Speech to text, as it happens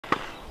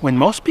When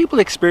most people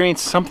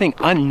experience something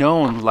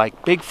unknown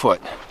like Bigfoot,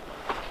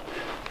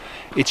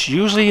 it's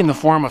usually in the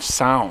form of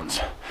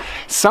sounds.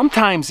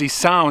 Sometimes these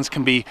sounds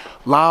can be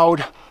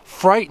loud,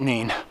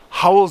 frightening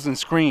howls and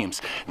screams.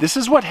 This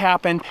is what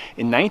happened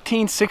in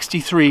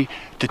 1963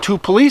 to two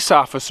police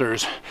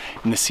officers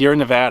in the Sierra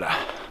Nevada.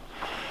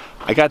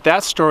 I got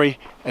that story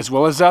as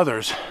well as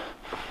others.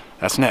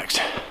 That's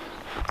next.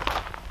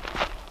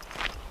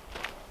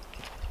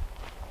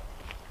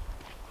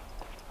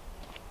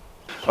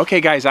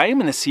 Okay guys, I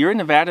am in the Sierra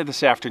Nevada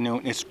this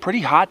afternoon. It's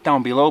pretty hot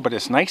down below, but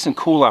it's nice and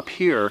cool up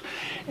here.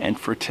 And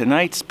for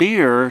today's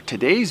beer,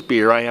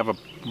 I have a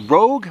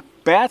Rogue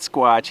Bat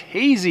Squatch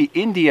Hazy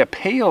India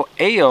Pale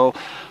Ale.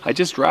 I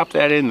just dropped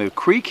that in the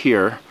creek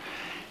here.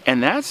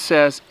 And that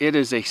says it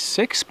is a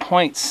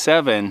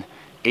 6.7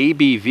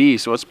 ABV,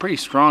 so it's pretty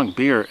strong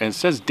beer. And it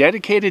says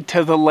dedicated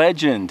to the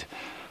legend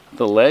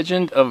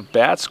of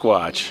Bat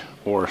Squatch,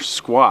 or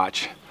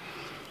Squatch.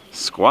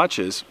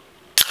 Squatches.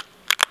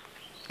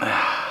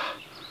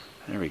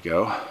 There we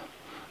go.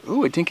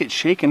 Ooh, it didn't get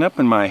shaken up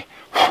in my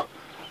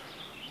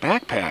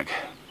backpack.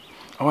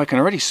 Oh, I can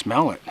already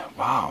smell it.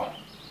 Wow.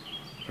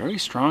 Very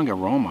strong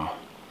aroma.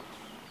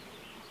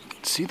 You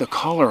can see the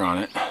color on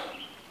it.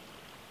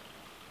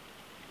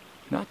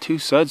 Not too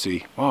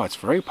sudsy. Wow, it's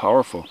very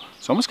powerful.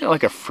 It's almost got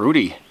like a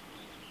fruity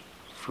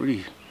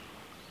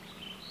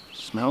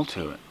smell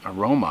to it.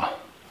 Aroma.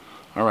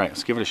 All right,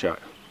 let's give it a shot.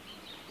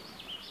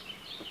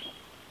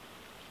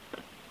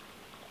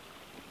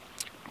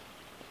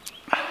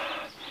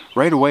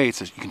 Right away, you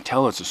can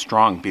tell it's a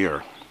strong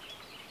beer.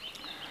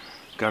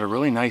 Got a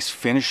really nice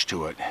finish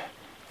to it.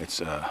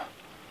 It's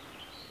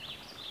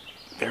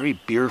very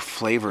beer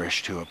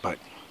flavorish to it, but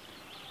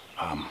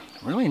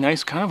really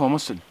nice, kind of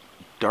almost a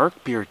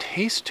dark beer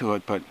taste to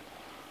it, but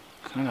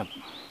kind of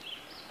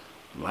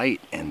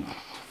light and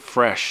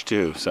fresh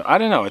too. So I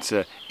don't know, it's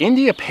a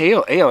India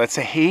Pale Ale. It's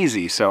a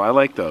hazy, so I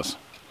like those.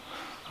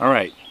 All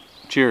right,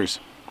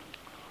 cheers.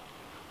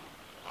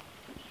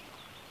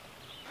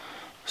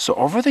 So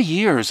over the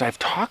years, I've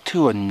talked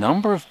to a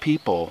number of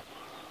people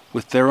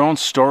with their own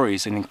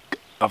stories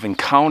of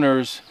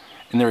encounters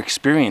and their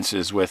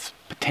experiences with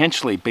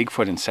potentially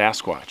Bigfoot and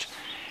Sasquatch.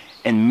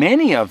 And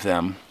many of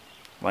them,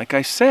 like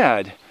I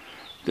said,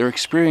 their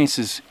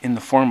experiences in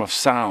the form of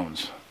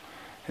sounds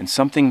and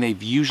something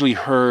they've usually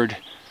heard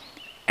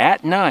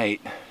at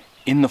night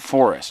in the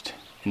forest,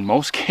 in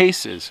most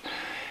cases.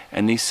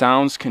 And these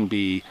sounds can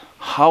be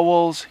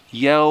howls,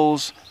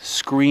 yells,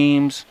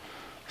 screams.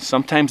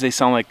 Sometimes they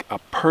sound like a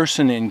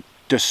person in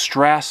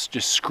distress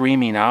just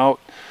screaming out.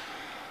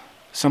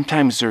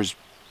 Sometimes there's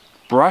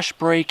brush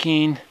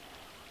breaking,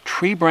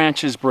 tree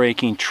branches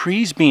breaking,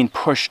 trees being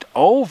pushed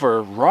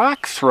over,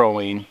 rock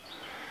throwing,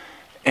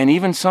 and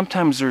even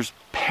sometimes there's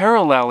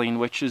paralleling,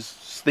 which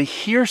is they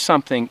hear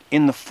something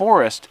in the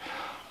forest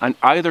on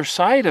either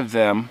side of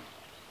them,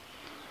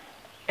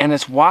 and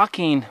it's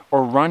walking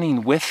or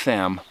running with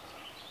them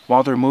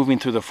while they're moving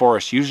through the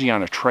forest, usually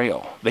on a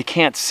trail. They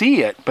can't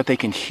see it, but they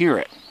can hear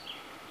it.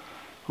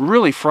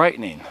 Really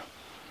frightening.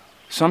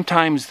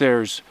 Sometimes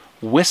there's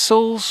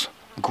whistles,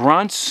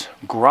 grunts,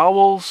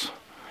 growls,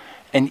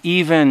 and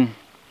even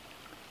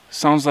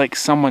sounds like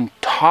someone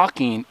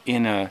talking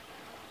in a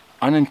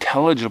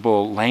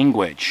unintelligible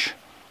language,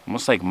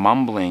 almost like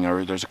mumbling,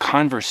 or there's a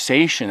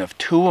conversation of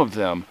two of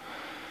them.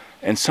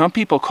 And some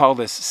people call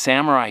this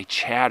samurai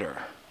chatter,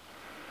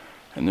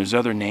 and there's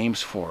other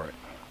names for it.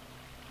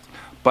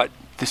 But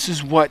this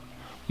is what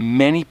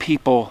many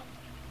people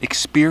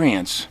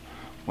experience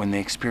when they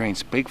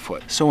experience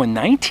Bigfoot. So in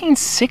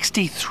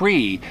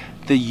 1963,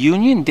 the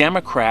Union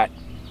Democrat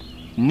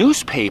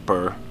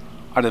newspaper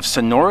out of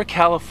Sonora,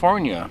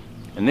 California,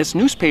 and this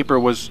newspaper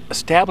was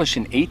established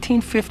in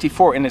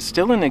 1854 and it's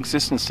still in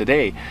existence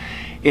today.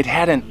 It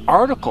had an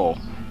article,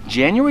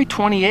 January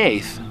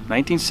 28th,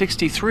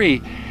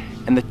 1963,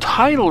 and the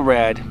title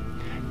read,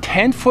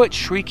 10-foot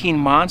shrieking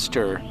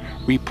monster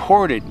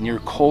reported near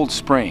Cold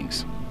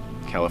Springs,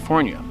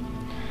 California.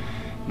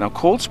 Now,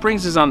 Cold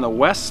Springs is on the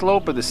west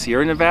slope of the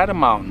Sierra Nevada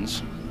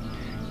mountains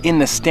in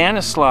the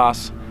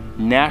Stanislaus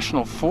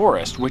National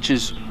Forest, which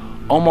is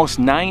almost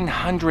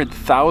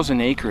 900,000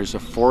 acres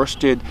of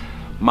forested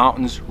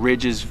mountains,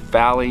 ridges,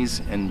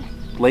 valleys, and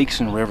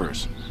lakes and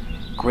rivers.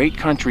 Great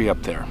country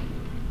up there.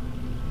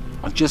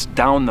 Just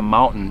down the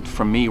mountain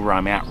from me where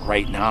I'm at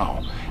right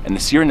now. And the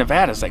Sierra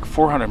Nevada is like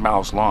 400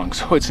 miles long,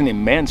 so it's an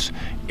immense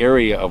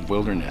area of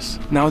wilderness.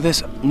 Now,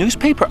 this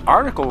newspaper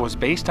article was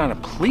based on a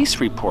police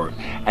report,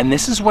 and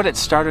this is what it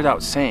started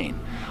out saying.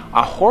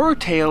 A horror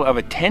tale of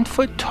a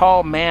 10-foot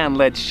tall man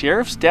led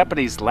sheriff's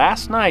deputies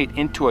last night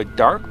into a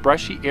dark,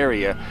 brushy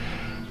area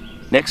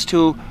next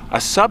to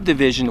a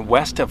subdivision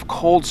west of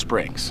Cold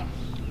Springs.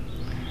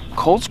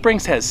 Cold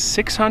Springs has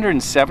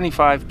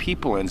 675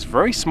 people and it's a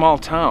very small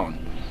town.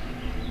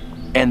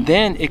 And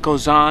then it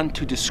goes on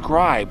to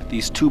describe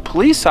these two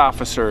police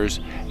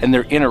officers and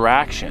their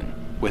interaction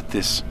with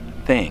this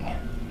thing.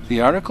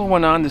 The article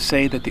went on to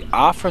say that the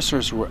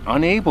officers were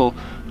unable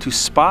to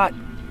spot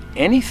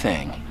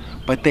anything,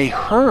 but they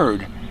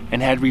heard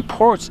and had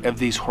reports of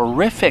these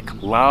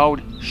horrific,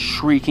 loud,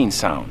 shrieking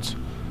sounds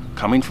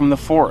coming from the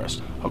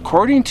forest.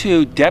 According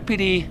to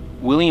Deputy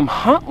William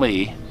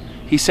Huntley,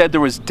 he said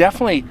there was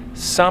definitely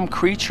some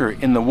creature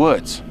in the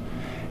woods,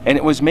 and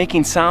it was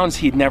making sounds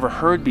he'd never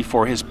heard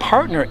before. His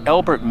partner,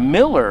 Albert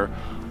Miller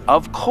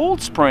of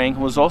Cold Spring,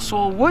 who was also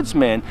a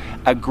woodsman,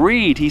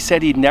 agreed. He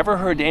said he'd never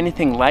heard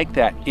anything like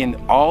that in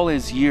all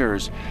his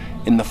years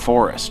in the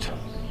forest.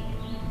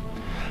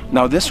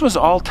 Now, this was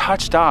all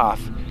kicked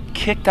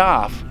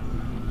off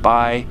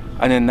by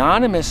an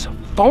anonymous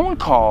phone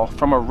call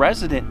from a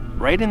resident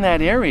right in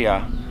that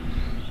area,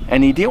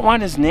 and he didn't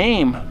want his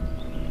name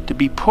to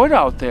be put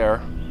out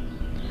there,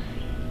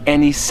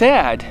 and he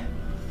said,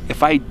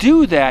 if I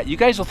do that, you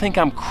guys will think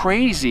I'm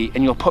crazy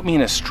and you'll put me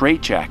in a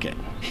straitjacket.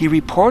 He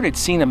reported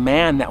seeing a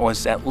man that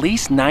was at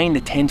least 9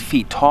 to 10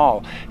 feet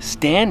tall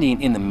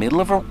standing in the middle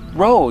of a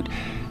road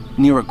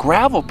near a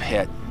gravel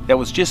pit that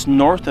was just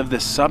north of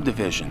this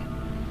subdivision.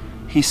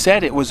 He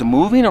said it was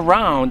moving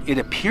around. It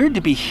appeared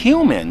to be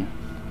human,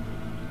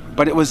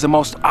 but it was the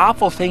most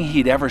awful thing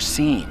he'd ever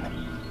seen.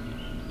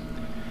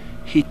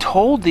 He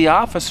told the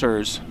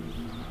officers,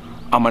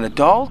 I'm an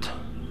adult,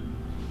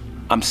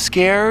 I'm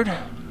scared,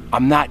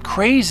 I'm not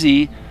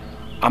crazy,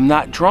 I'm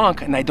not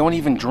drunk, and I don't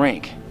even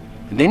drink.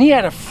 And then he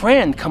had a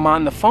friend come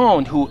on the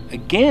phone who,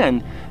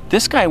 again,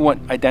 this guy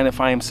wouldn't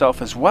identify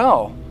himself as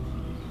well.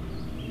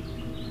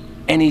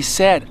 And he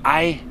said,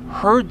 I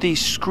heard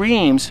these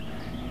screams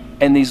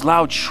and these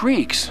loud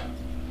shrieks.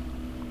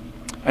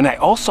 And I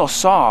also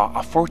saw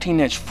a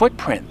 14-inch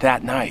footprint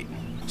that night.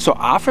 So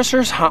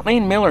officers Huntley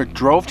and Miller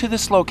drove to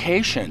this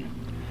location,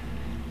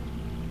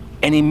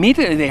 and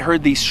immediately they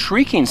heard these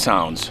shrieking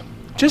sounds,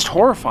 just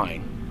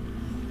horrifying.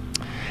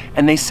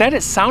 And they said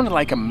it sounded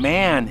like a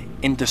man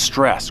in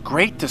distress,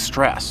 great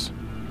distress.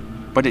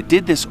 But it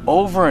did this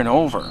over and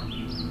over.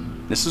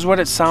 This is what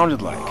it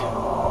sounded like.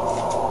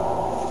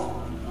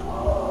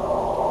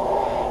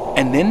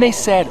 And then they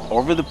said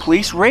over the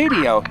police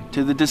radio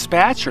to the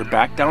dispatcher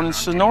back down in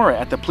Sonora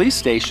at the police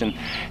station,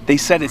 they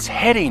said it's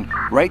heading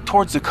right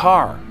towards the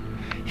car.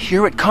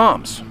 Here it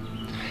comes.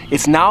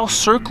 It's now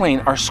circling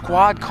our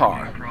squad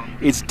car.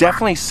 It's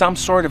definitely some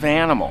sort of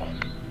animal.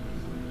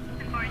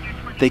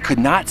 They could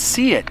not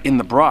see it in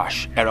the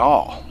brush at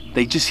all.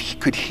 They just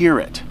could hear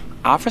it.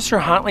 Officer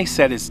Huntley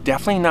said it's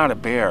definitely not a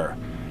bear.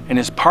 And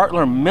his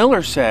partner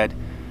Miller said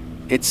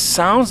it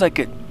sounds like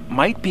it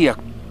might be a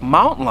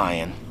mountain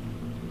lion,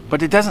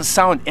 but it doesn't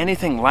sound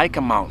anything like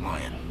a mountain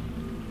lion.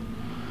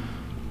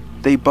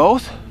 They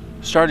both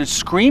started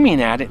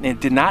screaming at it, and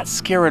it did not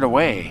scare it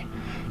away.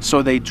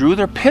 So they drew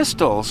their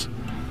pistols,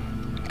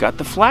 got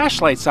the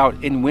flashlights out,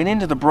 and went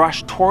into the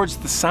brush towards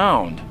the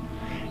sound.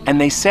 And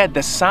they said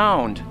the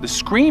sound, the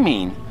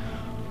screaming,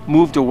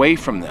 moved away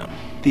from them.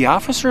 The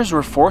officers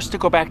were forced to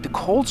go back to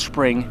Cold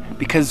Spring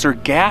because their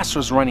gas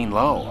was running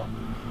low.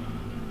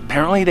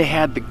 Apparently they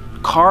had the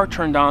car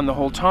turned on the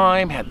whole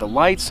time, had the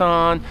lights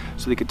on,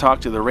 so they could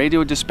talk to the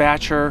radio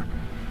dispatcher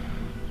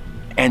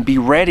and be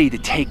ready to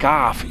take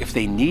off if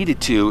they needed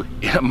to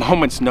in a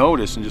moment's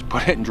notice and just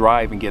put it in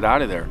drive and get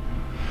out of there.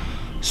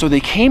 So they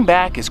came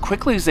back as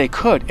quickly as they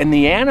could, and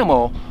the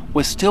animal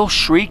was still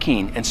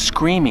shrieking and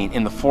screaming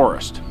in the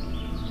forest.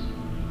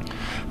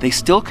 They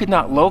still could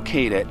not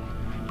locate it,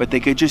 but they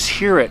could just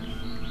hear it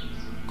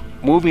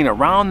moving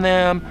around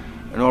them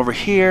and over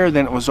here,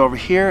 then it was over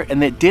here,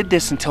 and it did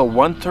this until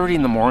 1:30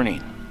 in the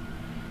morning.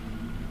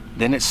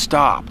 Then it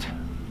stopped,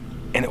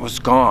 and it was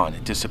gone.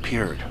 It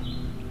disappeared.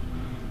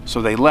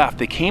 So they left.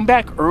 They came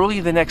back early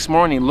the next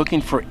morning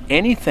looking for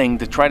anything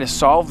to try to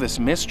solve this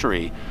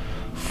mystery.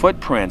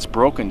 Footprints,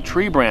 broken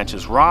tree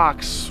branches,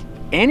 rocks,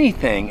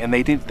 anything, and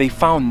they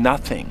found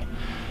nothing.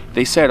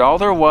 They said all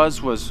there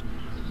was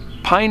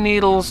pine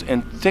needles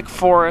and thick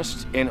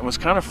forest, and it was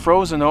kind of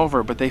frozen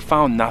over, but they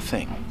found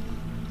nothing.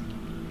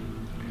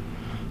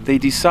 They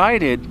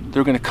decided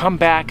they're going to come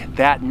back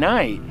that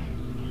night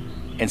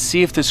and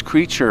see if this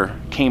creature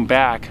came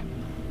back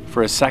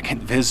for a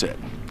second visit.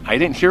 I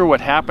didn't hear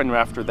what happened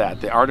after that.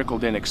 The article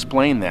didn't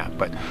explain that,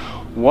 but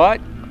what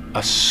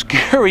a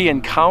scary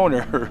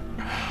encounter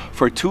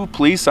for two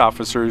police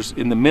officers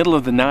in the middle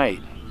of the night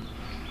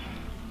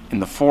in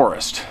the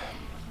forest,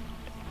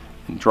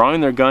 and drawing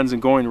their guns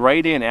and going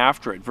right in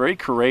after it. Very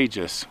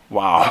courageous.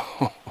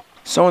 Wow.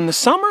 So in the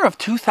summer of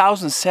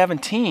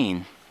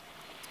 2017,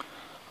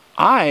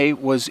 I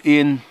was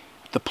in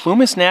the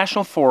Plumas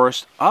National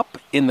Forest up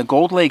in the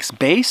Gold Lakes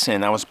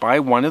Basin. I was by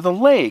one of the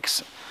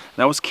lakes,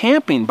 and I was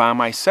camping by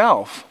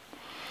myself.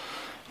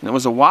 And it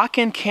was a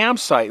walk-in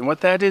campsite, and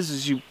what that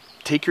is you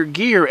take your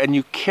gear and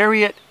you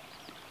carry it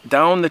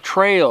down the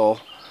trail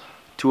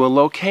to a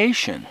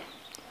location.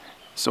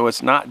 So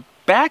it's not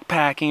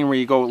backpacking where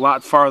you go a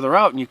lot farther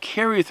out and you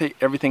carry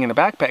everything in a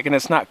backpack, and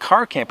it's not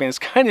car camping, it's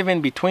kind of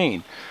in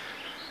between.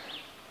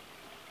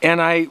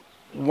 And I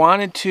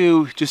wanted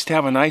to just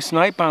have a nice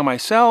night by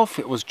myself.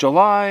 It was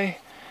July,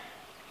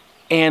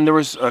 and there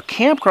was a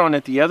campground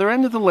at the other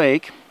end of the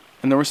lake,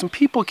 and there were some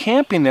people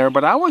camping there,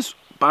 but I was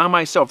by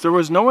myself. There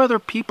was no other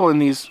people in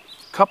these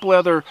couple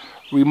other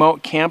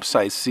remote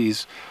campsites,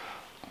 these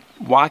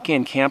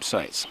walk-in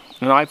campsites.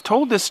 Now, I've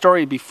told this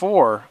story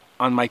before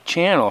on my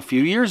channel a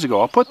few years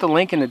ago. I'll put the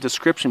link in the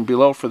description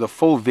below for the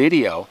full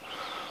video.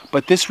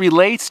 But this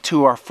relates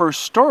to our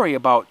first story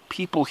about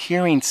people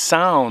hearing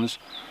sounds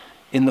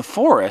in the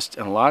forest,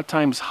 and a lot of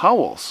times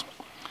howls.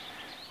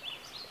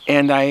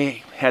 And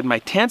I had my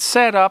tent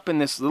set up in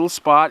this little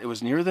spot. It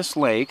was near this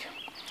lake.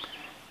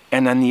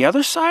 And on the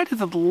other side of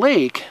the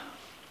lake,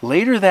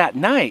 later that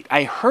night,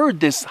 I heard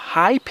this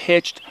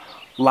high-pitched,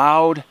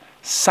 loud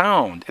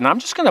sound. And I'm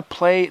just going to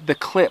play the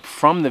clip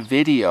from the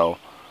video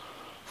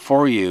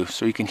for you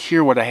so you can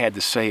hear what I had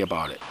to say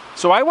about it.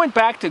 So I went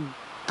back to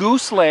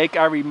Goose Lake.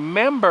 I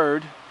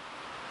remembered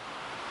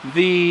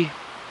the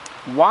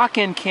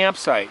walk-in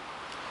campsite.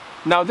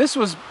 Now this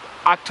was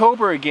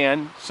October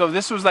again, so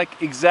this was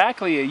like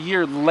exactly a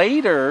year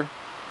later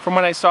from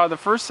when I saw the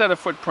first set of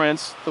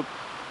footprints, the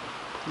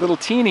little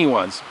teeny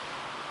ones.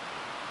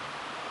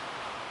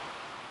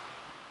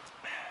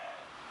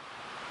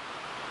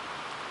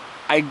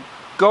 I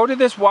go to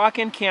this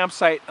walk-in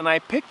campsite and I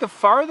pick the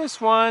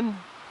farthest one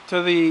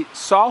to the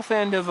south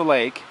end of the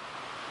lake.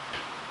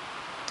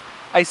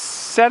 I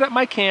set up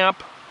my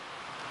camp,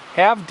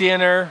 have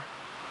dinner,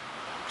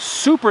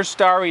 super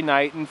starry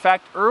night. In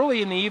fact,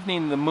 early in the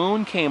evening the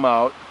moon came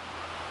out,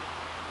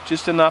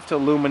 just enough to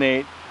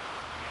illuminate.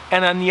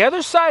 And on the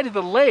other side of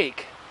the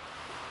lake,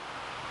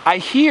 I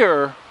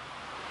hear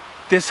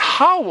this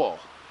howl.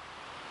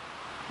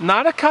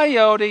 Not a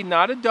coyote,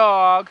 not a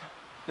dog.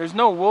 There's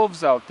no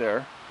wolves out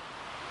there.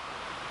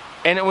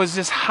 And it was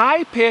this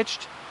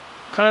high-pitched,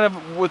 kind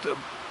of with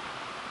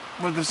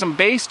some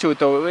bass to it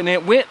though, and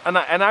it went, and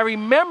I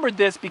remembered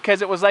this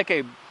because it was like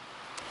a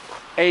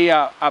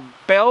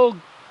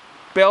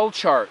bell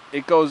chart.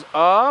 It goes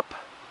up,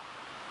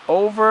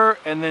 over,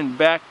 and then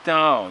back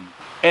down,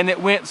 and it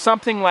went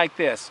something like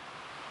this.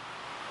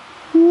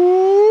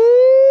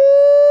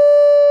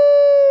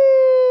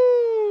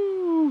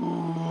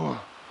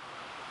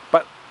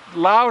 But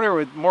louder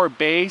with more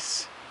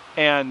bass,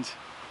 and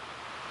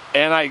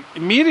I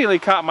immediately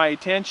caught my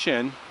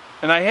attention,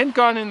 and I hadn't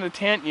gone in the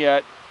tent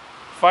yet.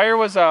 Fire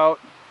was out,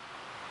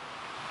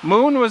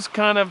 moon was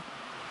kind of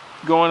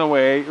going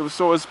away,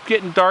 so it was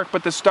getting dark,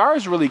 but the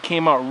stars really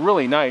came out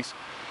really nice.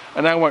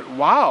 And I went,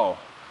 wow,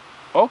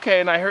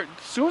 okay. And I heard,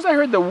 as soon as I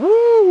heard the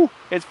woo,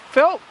 it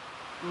felt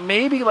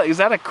maybe like, is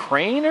that a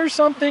crane or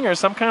something, or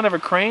some kind of a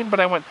crane? But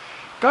I went,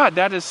 God,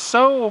 that is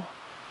so,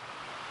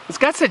 it's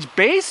got such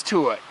bass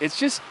to it.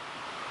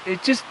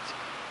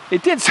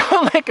 It did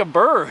sound like a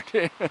bird.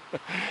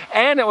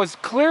 And it was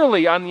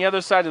clearly on the other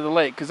side of the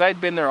lake, because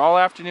I'd been there all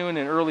afternoon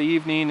and early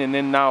evening and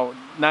then now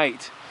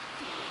night.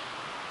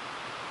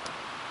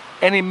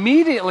 And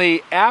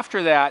immediately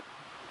after that,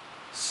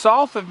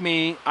 south of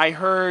me, I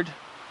heard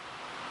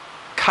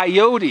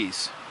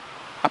coyotes,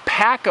 a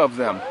pack of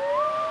them.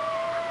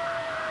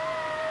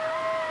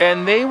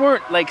 And they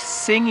weren't like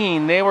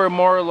singing, they were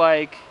more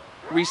like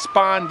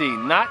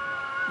responding, not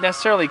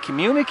necessarily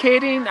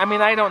communicating. I mean,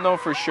 I don't know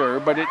for sure,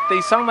 but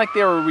they sound like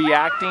they were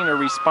reacting or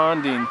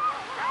responding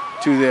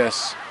to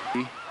this.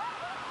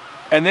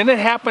 And then it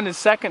happened a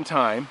second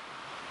time,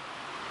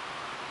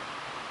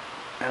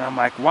 and I'm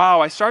like,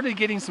 wow, I started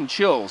getting some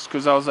chills,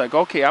 because I was like,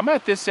 okay, I'm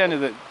at this end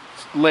of the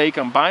lake,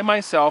 I'm by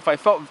myself, I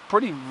felt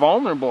pretty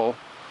vulnerable,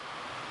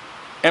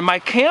 and my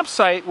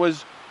campsite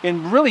was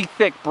in really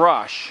thick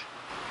brush,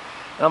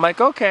 and I'm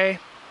like, okay,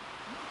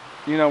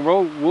 you know,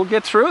 we'll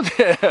get through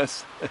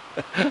this.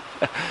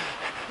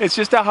 It's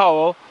just a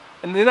howl.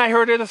 And then I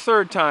heard it a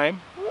third time.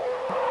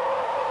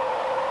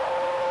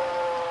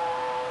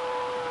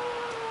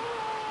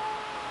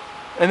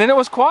 And then it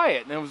was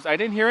quiet. And I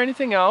didn't hear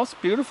anything else.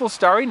 Beautiful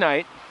starry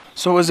night.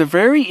 So it was a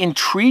very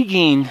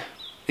intriguing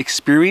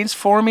experience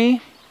for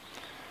me.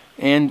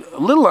 And a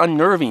little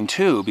unnerving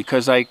too,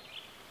 because I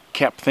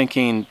kept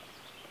thinking,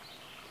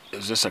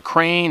 is this a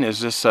crane? Is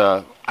this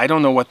a, I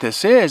don't know what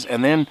this is.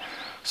 And then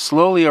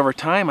slowly over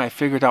time I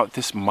figured out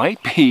this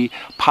might be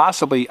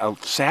possibly a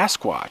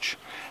Sasquatch.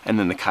 And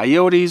then the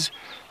coyotes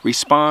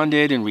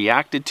responded and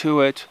reacted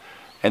to it.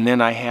 And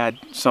then I had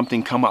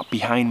something come up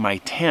behind my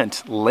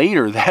tent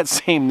later that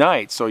same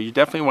night. So you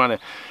definitely want to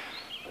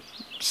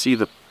see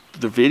the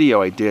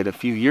video I did a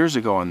few years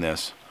ago on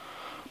this.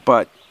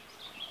 But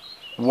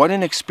what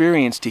an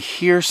experience to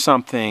hear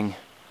something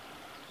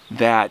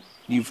that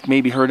you've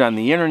maybe heard on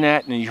the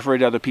internet and you've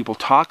heard other people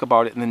talk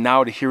about it, and then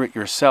now to hear it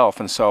yourself.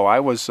 And so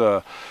I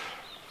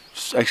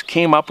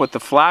came up with the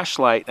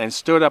flashlight and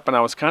stood up, and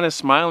I was kind of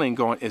smiling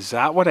going, is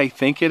that what I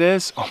think it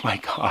is? Oh my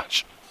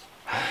gosh.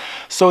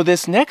 So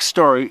this next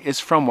story is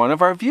from one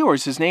of our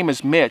viewers. His name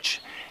is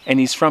Mitch, and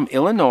he's from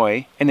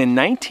Illinois. And in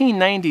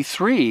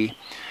 1993,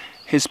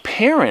 his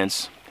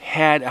parents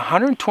had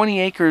 120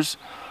 acres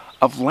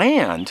of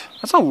land.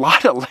 That's a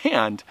lot of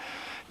land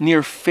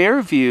near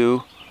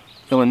Fairview,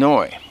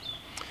 Illinois.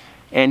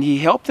 And he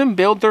helped them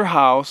build their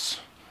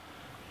house.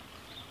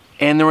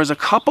 And there was a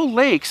couple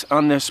lakes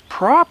on this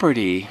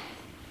property.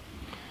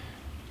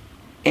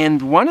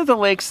 And one of the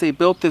lakes, they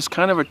built this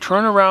kind of a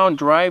turnaround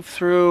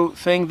drive-through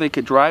thing. They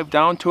could drive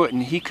down to it,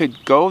 and he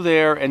could go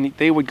there, and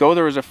they would go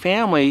there as a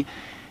family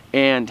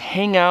and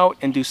hang out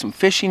and do some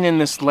fishing in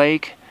this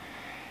lake.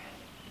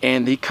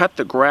 And they cut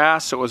the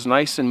grass so it was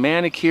nice and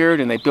manicured,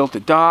 and they built a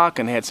dock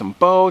and they had some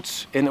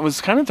boats, and it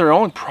was kind of their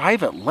own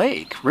private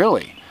lake,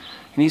 really.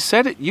 And he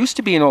said it used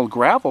to be an old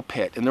gravel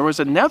pit, and there was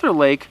another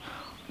lake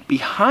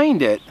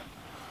behind it,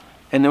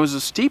 and there was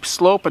a steep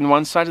slope on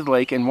one side of the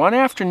lake, and one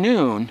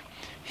afternoon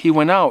he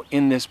went out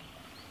in this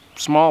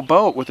small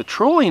boat with a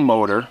trolling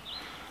motor,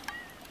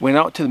 went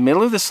out to the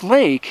middle of this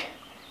lake,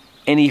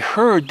 and he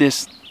heard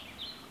this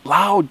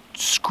loud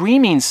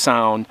screaming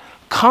sound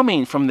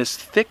coming from this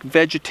thick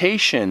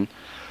vegetation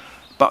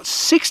about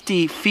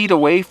 60 feet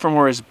away from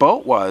where his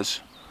boat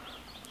was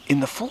in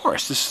the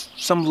forest.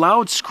 Some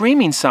loud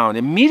screaming sound.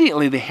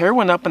 Immediately the hair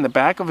went up in the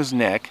back of his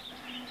neck,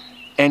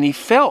 and he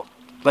felt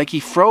like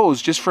he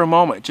froze just for a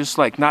moment, just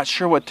like not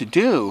sure what to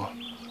do.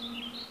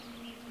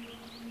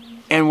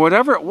 And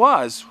whatever it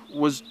was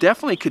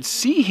definitely could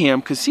see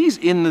him, because he's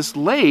in this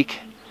lake,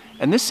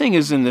 and this thing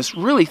is in this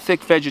really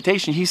thick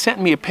vegetation. He sent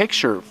me a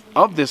picture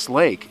of this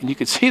lake, and you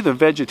could see the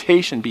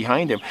vegetation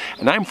behind him.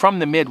 And I'm from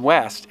the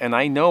Midwest, and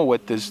I know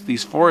what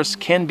these forests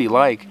can be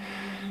like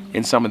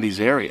in some of these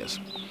areas.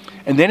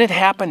 And then it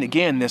happened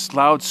again, this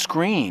loud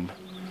scream.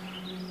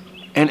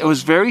 And it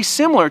was very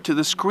similar to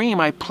the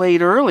scream I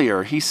played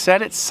earlier. He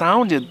said it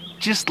sounded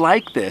just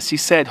like this. He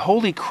said,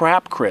 "Holy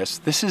crap, Chris,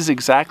 this is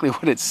exactly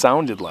what it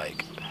sounded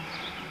like."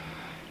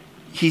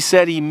 He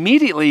said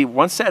immediately,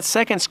 once that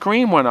second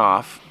scream went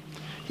off,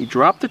 he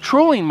dropped the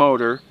trolling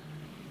motor,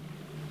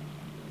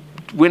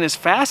 went as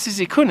fast as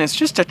he could. And it's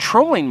just a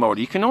trolling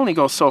motor. You can only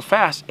go so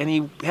fast. And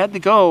he had to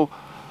go,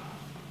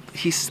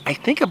 I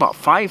think about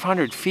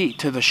 500 feet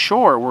to the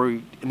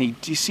shore,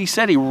 he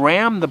said he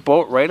rammed the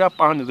boat right up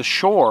onto the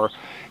shore,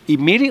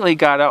 immediately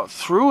got out,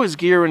 threw his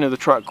gear into the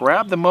truck,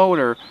 grabbed the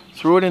motor,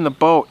 threw it in the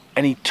boat,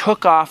 and he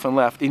took off and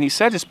left. And he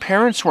said his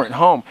parents weren't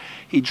home.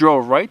 He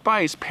drove right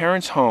by his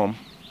parents' home,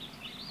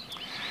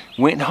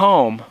 went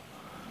home,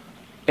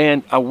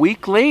 and a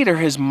week later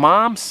his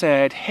mom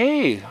said,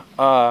 "Hey,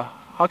 how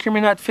come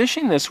you're not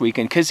fishing this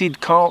weekend?" Because he'd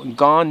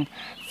gone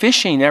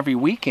fishing every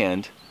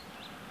weekend.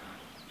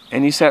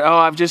 And he said, "Oh,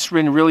 I've just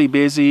been really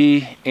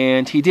busy,"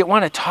 and he didn't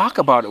want to talk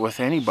about it with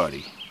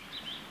anybody.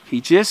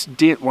 He just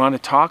didn't want to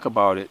talk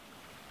about it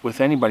with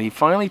anybody. He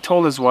finally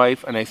told his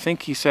wife, and I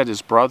think he said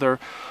his brother,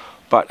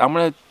 but I'm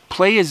going to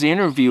play his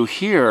interview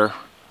here,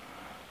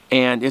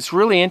 and it's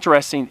really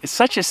interesting. It's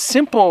such a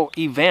simple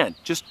event,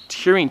 just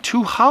hearing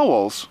two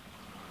howls,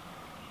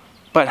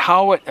 but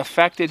how it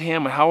affected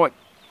him and how it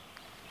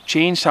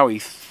changed how he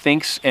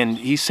thinks. And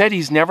he said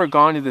he's never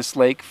gone to this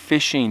lake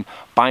fishing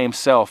by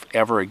himself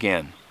ever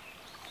again.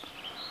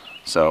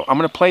 So I'm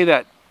going to play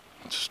that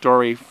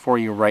story for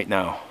you right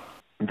now.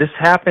 This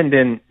happened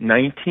in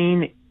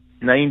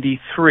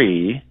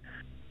 1993,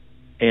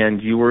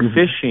 and you were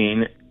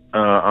fishing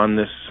on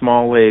this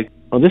small lake.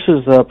 Well, this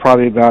is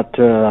probably about,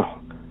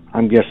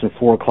 I'm guessing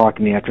 4 o'clock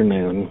in the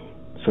afternoon,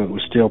 so it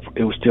was still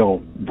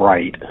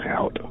bright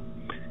out,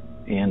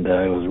 and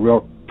it was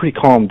a pretty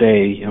calm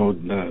day. You know,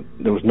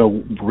 there was no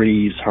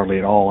breeze hardly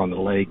at all on the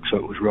lake, so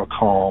it was real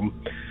calm.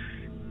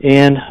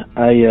 And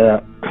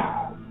I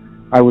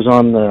was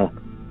on the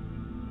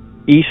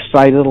east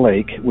side of the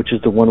lake, which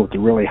is the one with the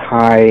really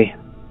high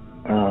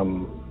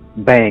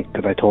bank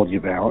that I told you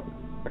about.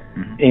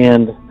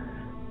 And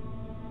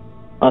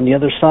on the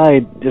other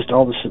side, just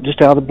out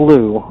of the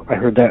blue, I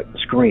heard that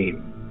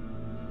scream.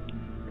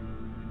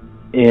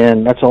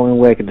 And that's the only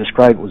way I could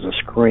describe it, was a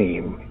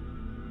scream.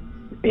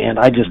 And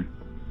I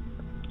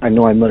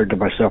know I muttered to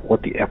myself,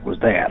 "What the F was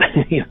that?"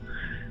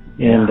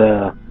 And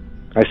I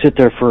sit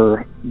there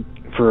for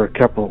a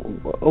couple,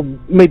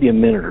 maybe a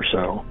minute or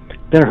so.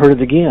 Then I heard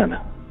it again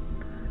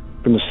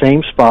from the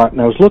same spot, and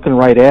I was looking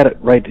right at it,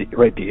 right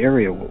the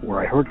area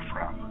where I heard it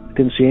from. I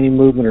didn't see any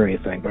movement or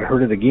anything, but I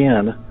heard it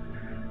again,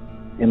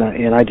 and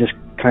I just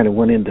kind of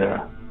went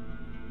into.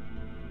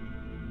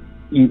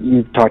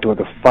 You talked about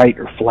the fight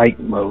or flight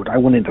mode. I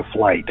went into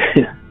flight.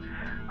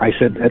 I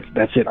said,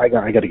 "That's it. I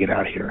got to get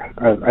out of here."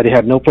 I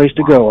had no place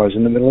to go. I was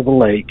in the middle of a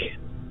lake.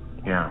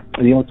 Yeah.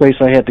 And the only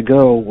place I had to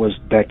go was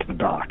back to the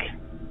dock.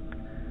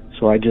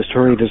 So I just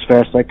hurried as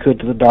fast as I could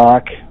to the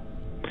dock.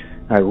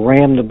 I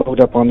rammed the boat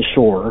up on the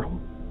shore,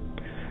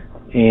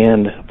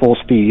 and full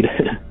speed.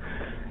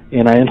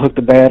 And I unhooked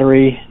the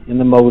battery and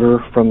the motor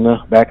from the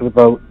back of the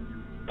boat,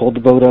 pulled the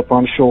boat up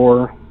on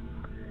shore,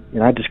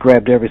 and I just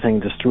grabbed everything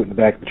and just threw it in the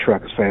back of the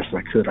truck as fast as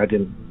I could. I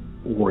didn't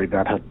worry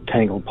about how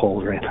tangled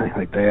poles or anything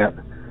like that.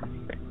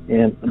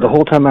 And the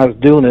whole time I was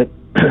doing it,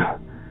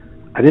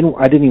 I didn't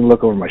even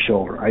look over my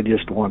shoulder. I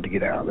just wanted to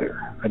get out of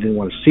there. I didn't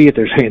want to see if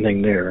there's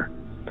anything there.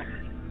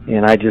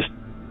 And I just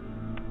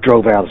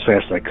drove out as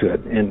fast as I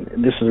could. And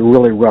this is a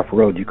really rough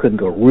road. You couldn't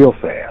go real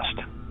fast.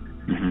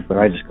 But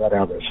I just got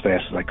out there as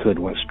fast as I could,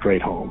 went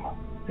straight home.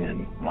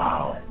 And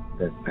wow,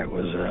 that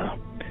was,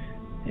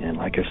 and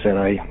like I said,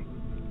 I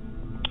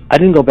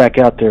didn't go back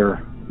out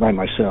there by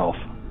myself.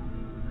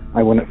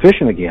 I went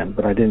fishing again,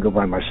 but I didn't go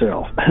by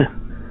myself.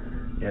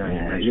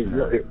 Yeah,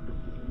 it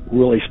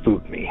really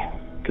spooked me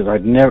because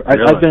I'd never.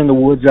 Really? I've been in the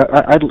woods.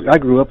 I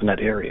grew up in that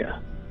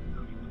area,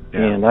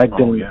 and I've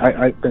been.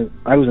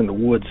 I was in the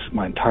woods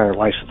my entire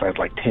life since I was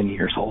like 10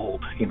 years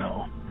old. You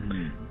know,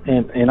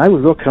 and I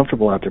was real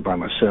comfortable out there by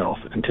myself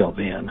until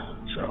then.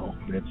 So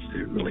it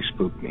really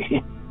spooked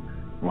me.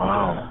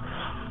 Wow.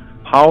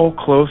 How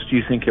close do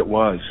you think it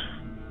was?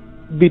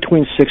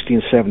 Between 60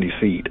 and 70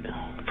 feet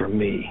for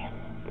me.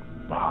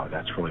 Wow,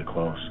 that's really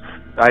close.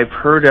 I've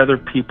heard other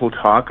people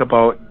talk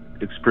about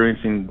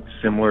experiencing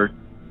similar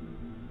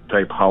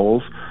type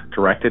howls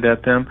directed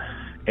at them.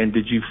 And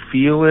did you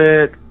feel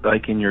it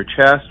like in your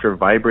chest or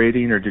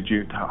vibrating, or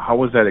how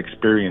was that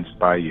experienced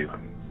by you?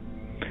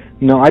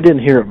 No, I didn't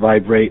hear it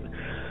vibrate.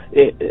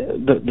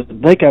 The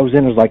lake I was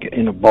in was like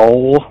in a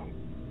bowl.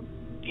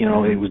 You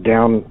know, it was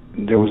down,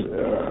 there was,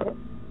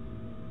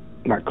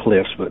 not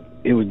cliffs, but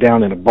it was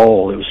down in a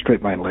bowl. It was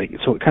straight by the lake.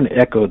 So it kind of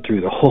echoed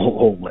through the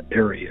whole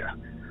area.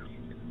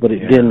 But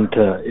it didn't,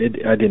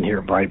 I didn't hear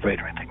it vibrate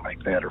or anything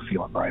like that or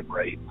feel it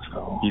vibrate.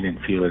 So you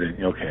didn't feel it?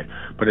 Okay.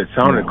 But it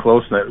sounded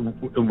close.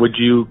 Would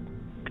you,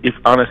 if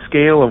on a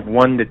scale of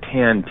 1 to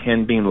 10,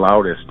 10 being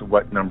loudest,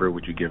 what number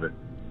would you give it?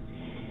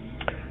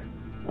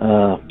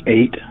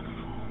 8.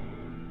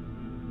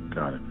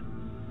 Got it.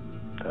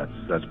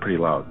 That's pretty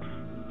loud.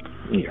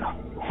 Yeah.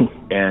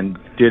 And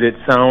did it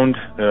sound,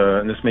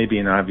 and this may be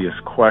an obvious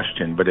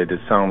question, but did it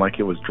sound like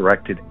it was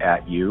directed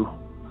at you?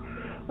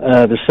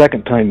 The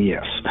second time,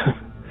 yes.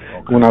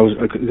 Okay.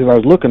 Because I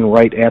was looking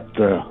right at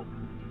the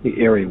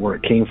area where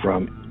it came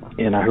from,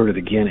 and I heard it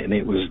again, and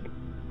it was,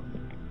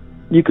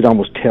 you could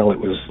almost tell it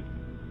was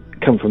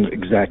coming from the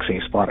exact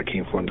same spot it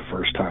came from the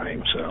first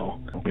time. So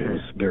it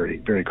was very,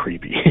 very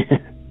creepy.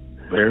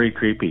 Very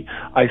creepy.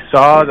 I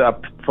saw the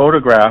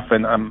photograph,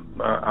 and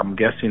I'm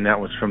guessing that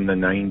was from the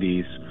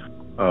 90s.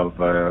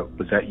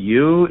 Was that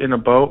you in a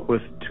boat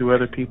with 2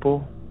 other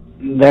people?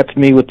 That's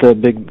me with the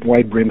big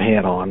wide brim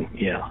hat on.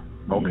 Yeah.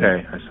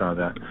 Okay, I saw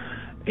that,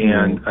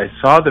 and I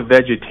saw the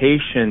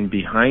vegetation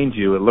behind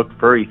you. It looked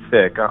very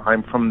thick.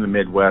 I'm from the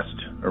Midwest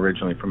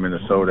originally, from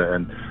Minnesota,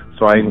 and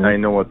so I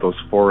know what those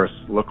forests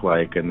look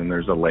like. And then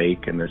there's a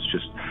lake, and it's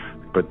just.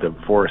 But the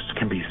forest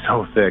can be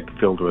so thick,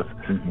 filled with,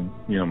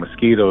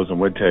 mosquitoes and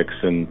wood ticks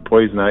and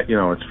poison.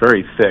 It's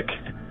very thick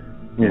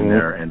in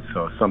there, and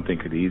so something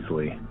could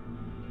easily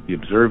be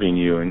observing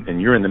you.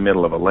 And you're in the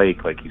middle of a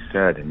lake, like you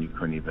said, and you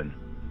couldn't even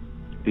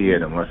see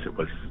it unless it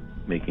was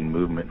making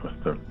movement with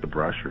the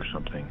brush or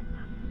something.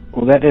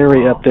 Well, that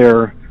area up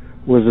there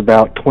was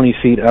about 20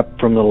 feet up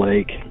from the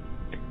lake,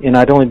 and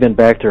I'd only been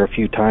back there a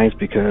few times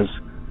because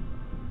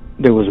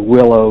there was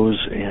willows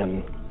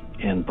and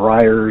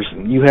briars,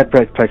 and you had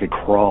practically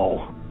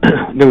crawl.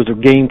 There was a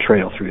game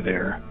trail through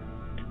there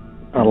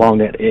along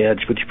that edge,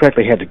 but you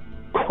practically had to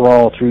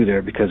crawl through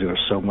there because there was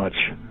so much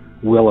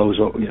willows,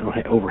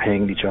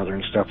 overhanging each other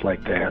and stuff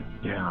like that.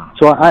 Yeah.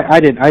 So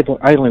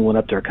I only went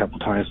up there a couple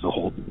times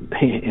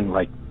in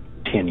like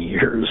 10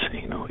 years,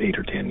 8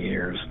 or 10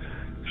 years.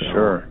 So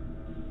sure.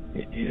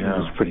 It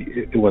was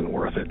it wasn't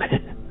worth it.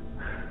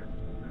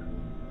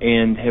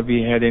 And have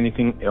you had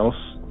anything else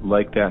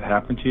like that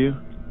happen to you?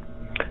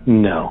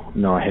 No,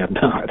 I have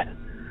not.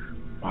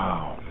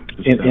 Wow.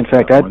 In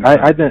fact,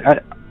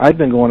 I've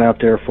been going out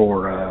there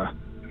for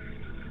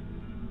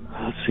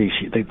let's see,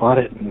 they bought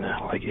it in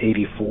like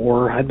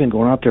 '84. I'd been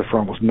going out there for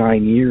almost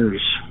 9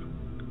 years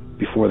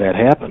before that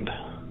happened.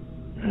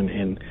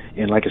 And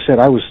like I said,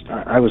 I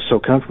was so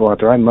comfortable out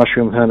there. I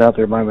mushroom hunt out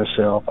there by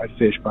myself. I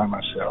fished by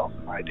myself.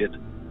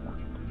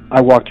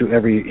 I walked through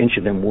every inch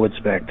of them woods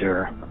back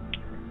there,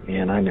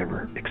 and I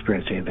never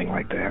experienced anything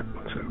like that.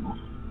 So.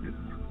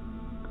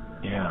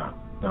 Yeah,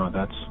 no,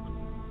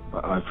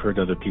 I've heard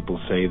other people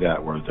say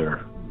that where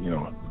they're,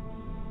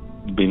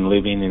 been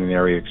living in an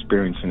area,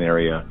 experiencing an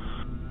area,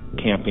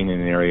 camping in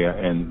an area,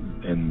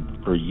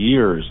 and for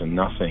years and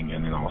nothing,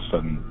 and then all of a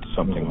sudden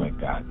something like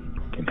that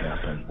can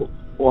happen.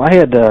 Well, I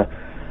had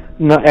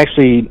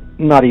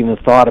not even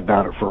thought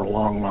about it for a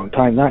long, long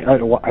time.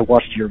 I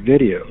watched your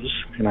videos,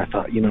 and I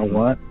thought, you know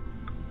what?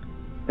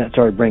 That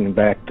started bringing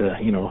back the,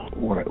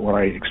 what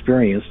I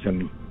experienced,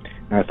 and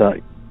I thought,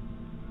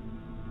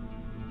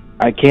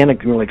 I can't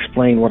really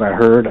explain what I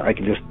heard. I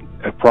can just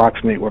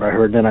approximate what I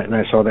heard. Then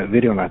I saw that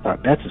video, and I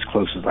thought, that's as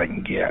close as I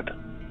can get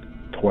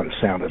to what it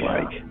sounded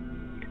like.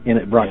 And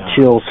it brought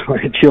chills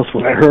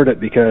when I heard it,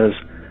 because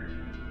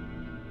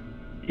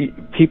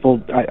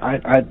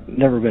I'd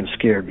never been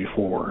scared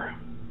before.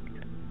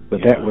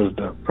 But that was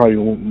probably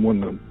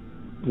one of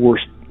the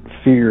worst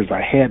fears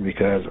I had,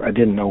 because I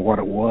didn't know what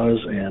it was,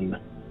 and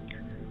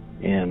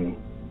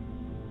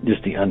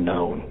just the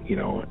unknown,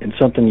 and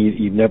something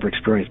you've never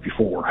experienced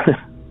before.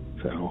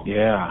 So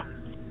yeah,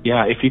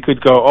 if you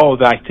could go,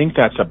 I think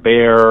that's a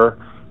bear.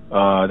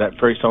 That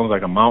very sounds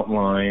like a mountain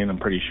lion, I'm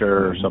pretty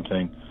sure, or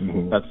something.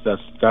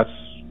 That's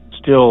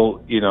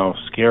still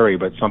scary,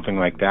 but something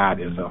like that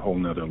is a whole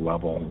nother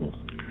level.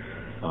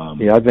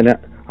 I've been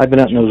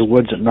out in those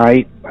woods at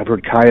night. I've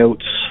heard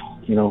coyotes,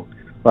 a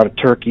lot of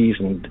turkeys,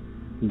 and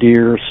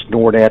deer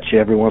snort at you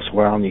every once in a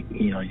while, and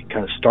you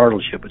kind of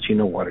startles you, but you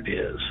know what it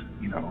is,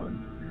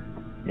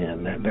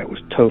 and that was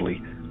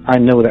totally. I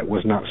know that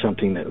was not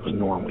something that was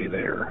normally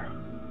there.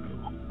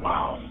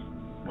 Wow.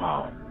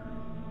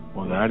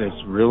 Well, that is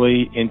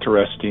really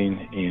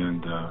interesting,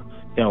 and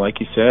like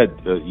you said,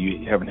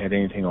 you haven't had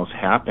anything else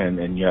happen,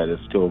 and yet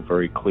it's still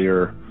very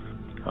clear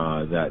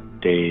that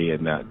day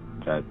and that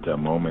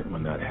moment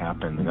when that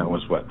happened, and that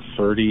was what,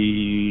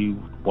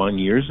 31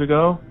 years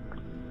ago?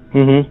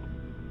 Mm-hmm.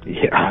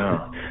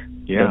 Yeah.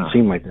 Doesn't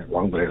seem like that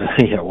long, but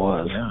yeah, it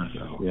was.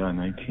 Yeah,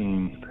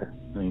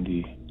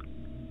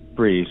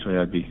 1993, so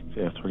that'd be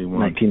 31.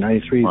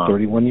 1993, wow.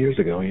 31 years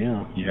ago,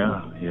 yeah.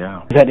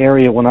 Yeah. That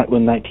area when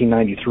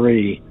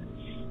 1993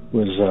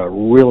 was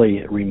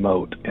really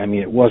remote. I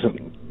mean, it wasn't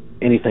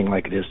anything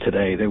like it is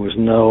today. There was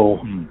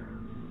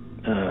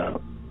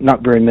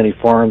not very many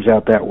farms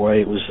out that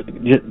way. It was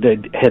they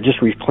had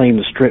just reclaimed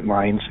the strip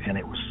mines, and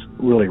it was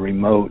really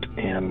remote.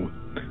 And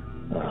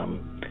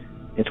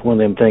it's one of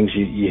them things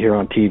you hear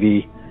on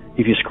TV.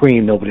 If you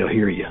scream, nobody will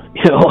hear you. And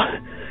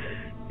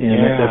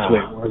that's the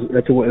way it was.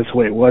 That's the way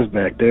it was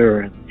back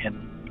there. And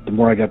the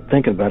more I got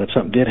thinking about it, if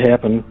something did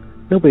happen,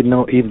 nobody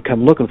even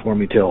come looking for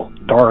me till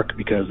dark,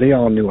 because they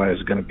all knew I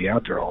was going to be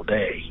out there all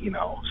day.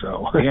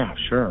 So yeah,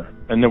 sure.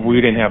 And then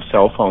we didn't have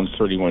cell phones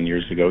 31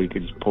 years ago. You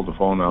could just pull the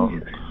phone out.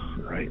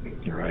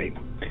 You're right.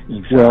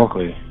 Exactly. Well,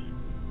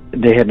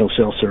 they had no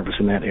cell service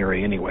in that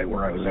area anyway,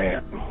 where I was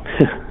at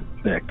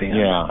back then.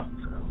 Yeah.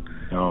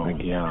 So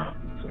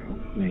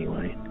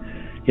anyway,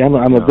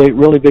 I'm a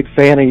really big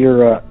fan of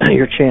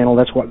your channel.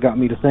 That's what got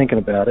me to thinking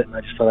about it, and I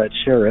just thought I'd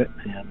share it.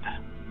 And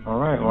all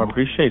right, well, I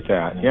appreciate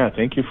that. Yeah,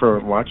 thank you for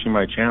watching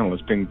my channel.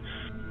 It's been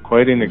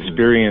quite an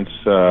experience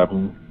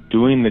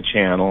doing the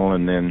channel,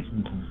 and then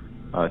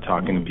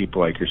talking to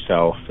people like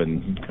yourself,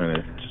 and kind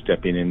of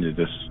stepping into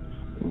this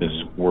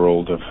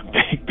world of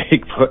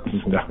Bigfoot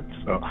and stuff.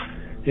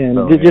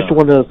 Just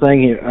one other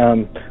thing here.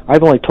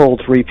 I've only told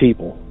 3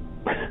 people.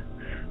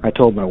 I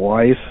told my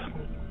wife,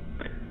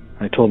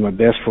 I told my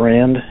best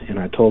friend, and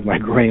I told my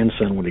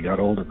grandson when he got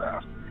old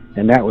enough.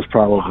 And that was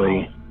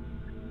probably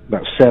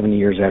about 7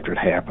 years after it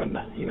happened.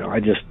 I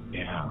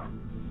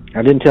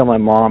didn't tell my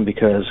mom,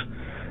 because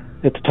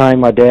at the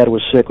time my dad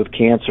was sick with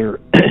cancer,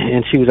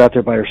 and she was out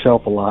there by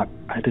herself a lot.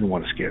 I didn't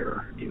want to scare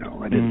her.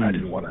 I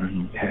didn't want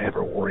to have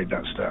her worry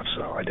about stuff,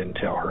 so I didn't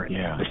tell her.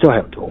 Yeah. I still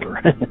haven't told her.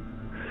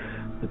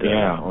 But,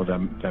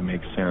 that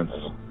makes sense.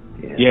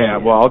 Yeah.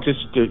 Well, I'll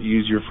just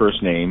use your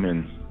first name,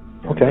 and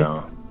okay.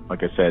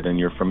 Like I said, and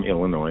you're from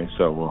Illinois,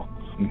 so we'll,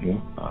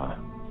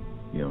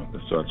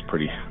 so it's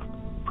pretty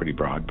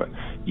broad, but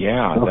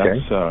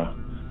that's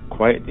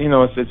quite.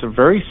 It's a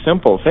very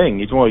simple thing.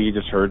 You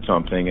just heard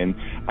something, and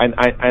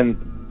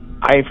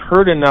I've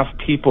heard enough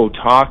people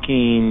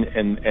talking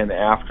and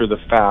after the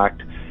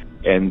fact,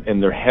 and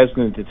they're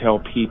hesitant to tell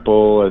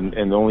people,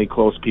 and only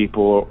close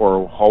people,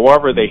 or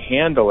however they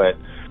handle it,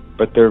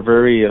 but they're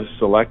very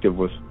selective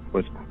with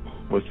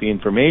the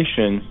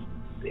information,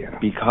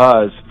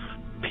 because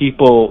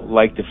people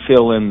like to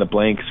fill in the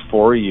blanks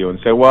for you and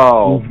say,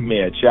 well,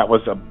 Mitch, that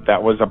was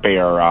a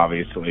bear,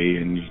 obviously,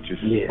 and you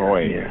just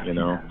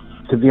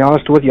To be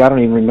honest with you, I don't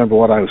even remember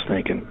what I was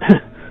thinking.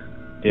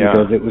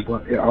 Because it was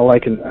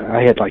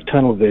I had like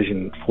tunnel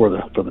vision for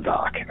the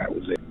doc. That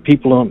was it.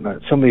 People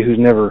somebody who's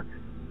never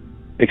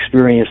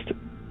experienced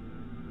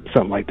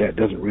something like that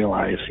doesn't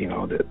realize,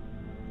 that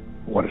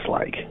what it's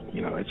like.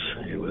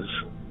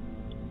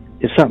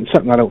 It's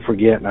something I don't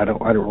forget, and I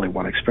don't really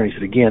want to experience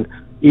it again.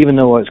 Even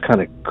though it's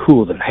kind of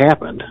cool that it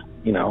happened,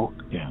 I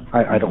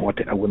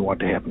wouldn't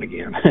want it to happen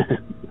again.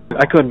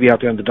 I couldn't be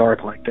out there in the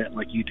dark like that,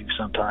 like you do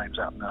sometimes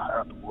out in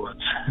the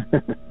woods.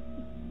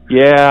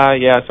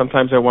 Yeah.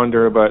 Sometimes I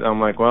wonder, but I'm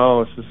like,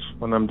 well, this is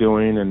what I'm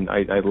doing, and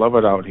I love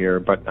it out here.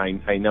 But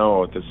I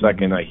know the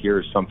second I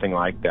hear something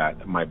like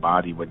that, my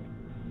body would,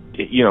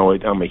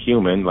 I'm a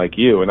human like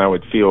you, and I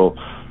would feel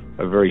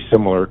a very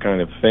similar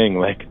kind of thing,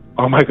 like,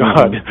 oh my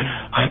God,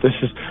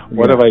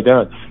 what have I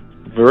done?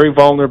 Very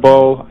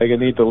vulnerable. I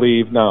need to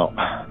leave now.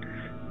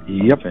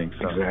 Yep, so.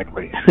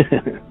 Exactly.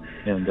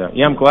 And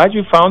I'm glad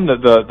you found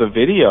the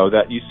video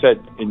that you said,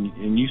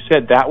 and you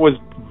said that was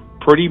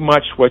pretty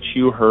much what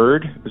you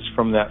heard is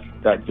from that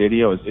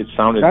video. It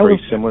sounded very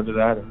similar to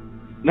that.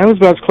 That was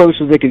about as close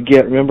as they could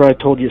get. Remember, I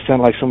told you it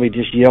sounded like somebody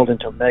just yelled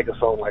into a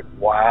megaphone, like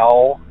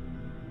 "Wow."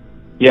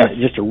 Yeah,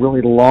 just a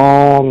really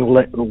long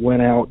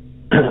went out.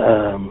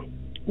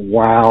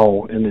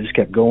 Wow, and it just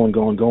kept going,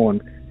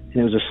 and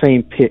it was the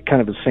same pitch,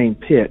 kind of the same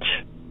pitch.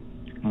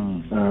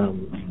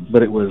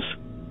 But it was,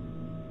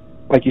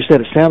 like you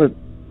said,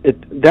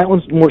 that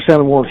one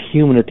sounded more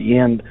human at the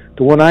end.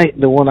 The one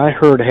I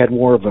heard had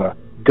more of a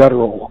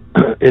guttural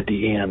at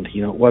the end.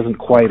 It wasn't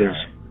quite as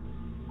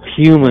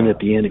human at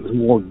the end. It was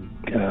more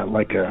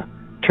like a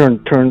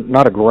turn,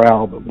 not a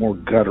growl, but more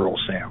guttural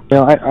sound.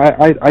 Well,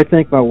 I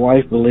think my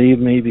wife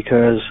believed me,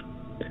 because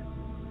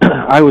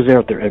I was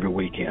out there every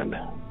weekend,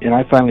 and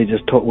I finally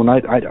just told, when I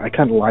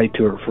kind of lied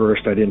to her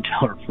first. I didn't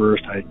tell her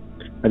first. I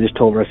just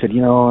told her, I said,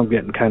 I'm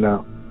getting kind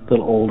of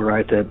little older,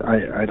 I said,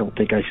 I don't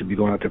think I should be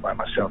going out there by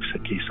myself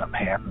in case something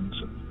happens.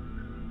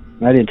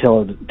 And I didn't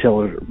tell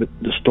her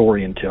the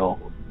story until,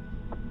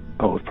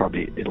 it was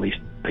probably at least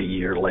a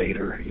year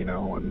later, you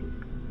know, and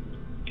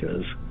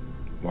because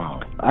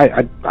wow,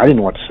 I didn't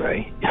know what to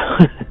say.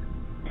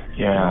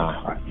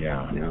 Yeah,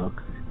 yeah. You know,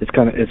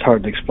 it's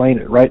hard to explain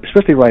it, right?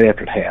 Especially right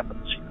after it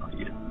happens.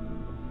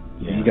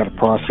 You know, you got to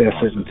process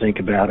it and think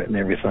about it and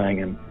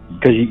everything, and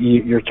because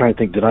you're trying to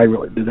think, did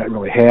that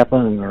really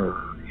happen,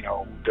 or you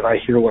know, did I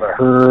hear what I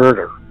heard,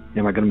 or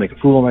am I going to make a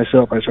fool of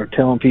myself if I start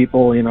telling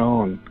people, you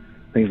know, and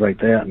things like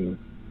that. And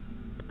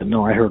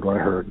no, I heard what I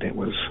heard. It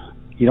was,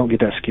 you don't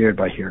get that scared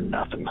by hearing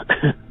nothing,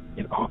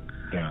 you know.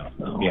 Yeah,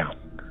 so, yeah.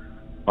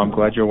 Well, I'm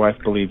glad your wife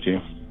believed you.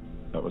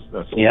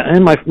 That's yeah,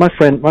 and my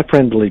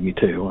friend believed me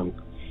too. And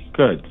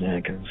good. yeah,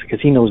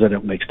 because he knows I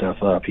don't make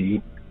stuff up.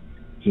 He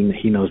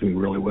knows me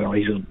really well.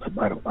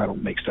 I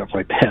don't make stuff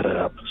like that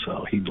up,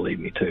 so he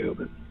believed me too.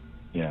 But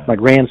yeah, my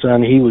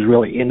grandson, he was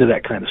really into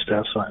that kind of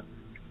stuff, so I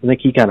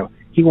think he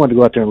wanted to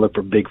go out there and look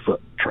for Bigfoot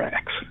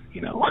tracks,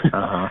 you know.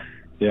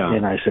 Yeah.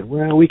 And I said,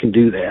 well, we can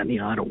do that. You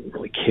know, I don't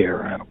really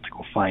care. I don't think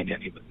we'll find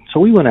any. But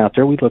so we went out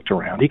there. We looked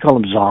around. He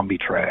called them zombie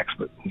tracks,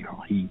 but you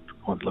know, he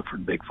wanted to look for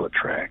Bigfoot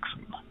tracks,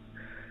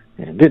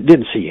 and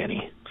didn't see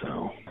any.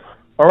 So.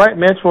 All right,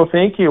 Mitch. Well,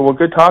 thank you. Well,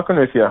 good talking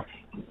with you.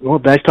 Well,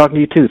 nice talking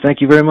to you too.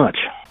 Thank you very much.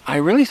 I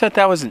really thought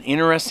that was an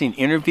interesting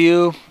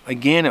interview.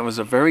 Again, it was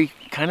a very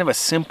kind of a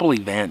simple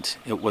event.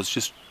 It was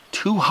just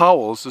 2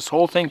 howls. This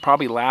whole thing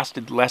probably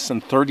lasted less than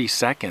 30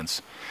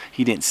 seconds.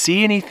 He didn't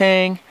see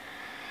anything,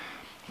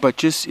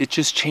 but it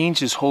just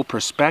changed his whole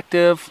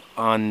perspective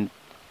on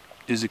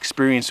his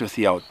experience with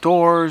the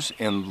outdoors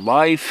and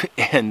life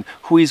and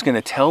who he's going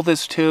to tell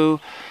this to.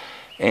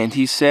 And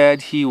he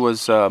said he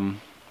was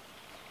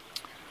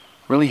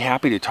really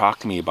happy to talk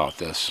to me about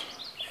this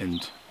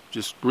and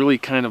just really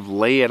kind of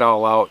lay it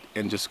all out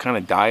and just kind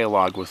of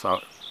dialogue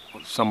without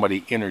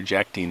somebody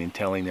interjecting and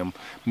telling him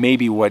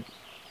maybe what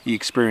he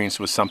experienced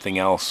was something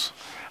else.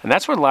 And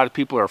that's what a lot of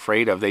people are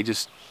afraid of. They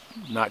just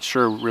not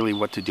sure really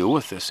what to do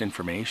with this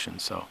information.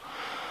 So,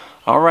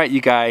 all right,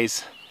 you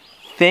guys,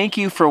 thank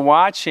you for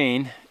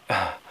watching,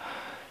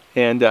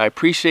 and I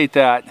appreciate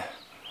that.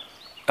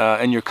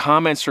 And your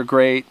comments are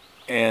great,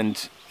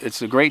 and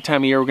it's a great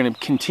time of year. We're going to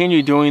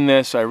continue doing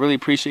this. I really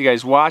appreciate you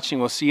guys watching.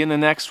 We'll see you in the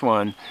next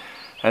one.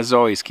 As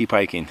always, keep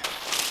hiking.